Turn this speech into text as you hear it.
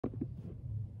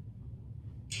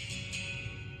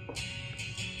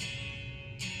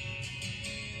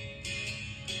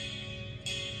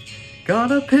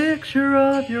Got a picture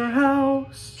of your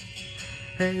house,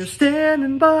 and you're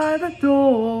standing by the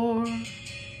door.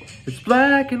 It's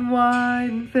black and white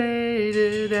and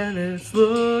faded, and it's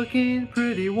looking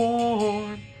pretty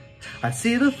warm. I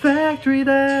see the factory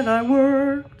that I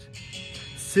worked,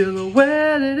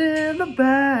 silhouetted in the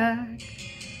back.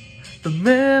 The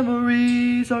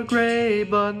memories are gray,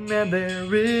 but man, they're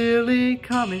really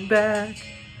coming back.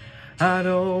 I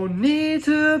don't need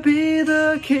to be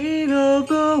the king of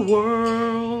the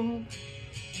world,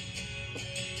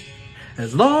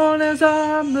 as long as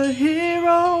I'm the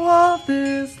hero of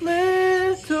this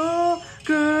little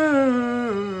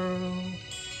girl.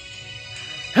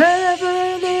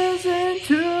 Heaven isn't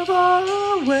too far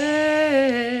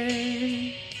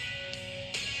away,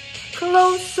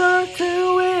 closer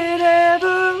to it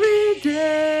every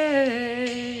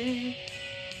day.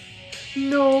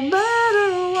 No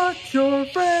matter what your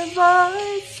friends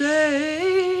might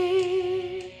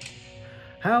say,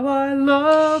 how I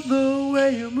love the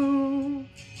way you move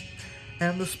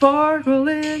and the sparkle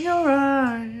in your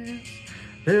eyes.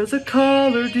 There's a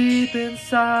color deep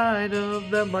inside of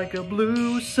them, like a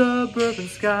blue suburban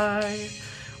sky.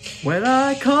 When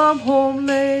I come home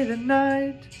late at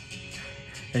night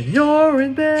and you're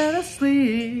in bed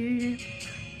asleep,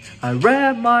 I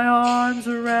wrap my arms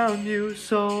around you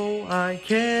so I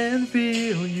can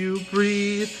feel you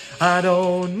breathe. I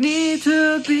don't need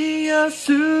to be a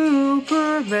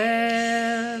Superman,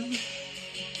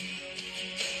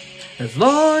 as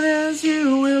long as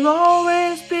you will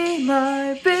always be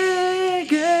my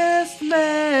biggest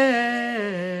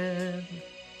man.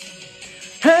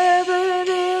 Heaven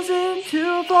isn't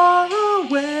too far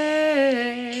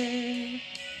away,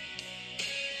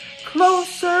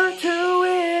 closer to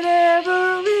it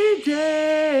every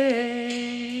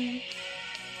day.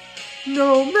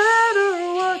 No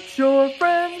matter what your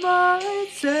friends might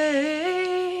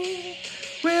say,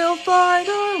 we'll find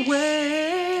our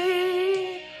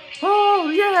way. Oh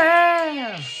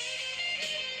yeah!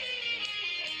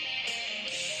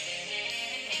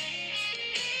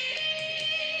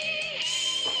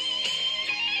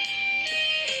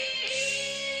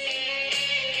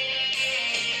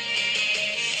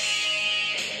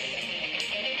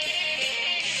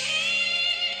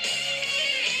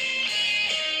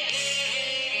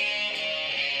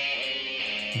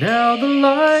 Now the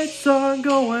lights are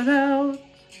going out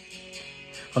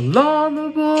along the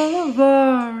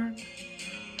boulevard.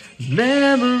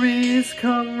 Memories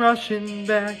come rushing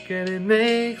back, and it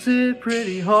makes it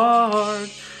pretty hard.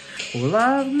 Well,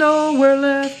 I've nowhere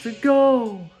left to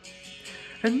go,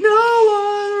 and no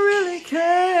one really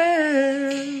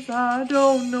cares. I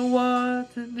don't know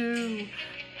what to do,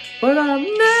 but I'm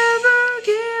never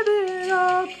giving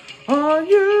up on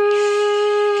you.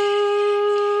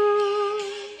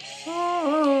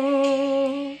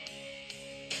 Oh,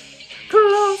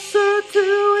 closer to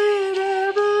it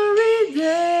every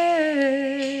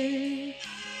day.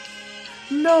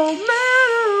 No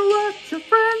matter what your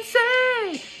friends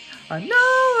say, I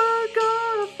know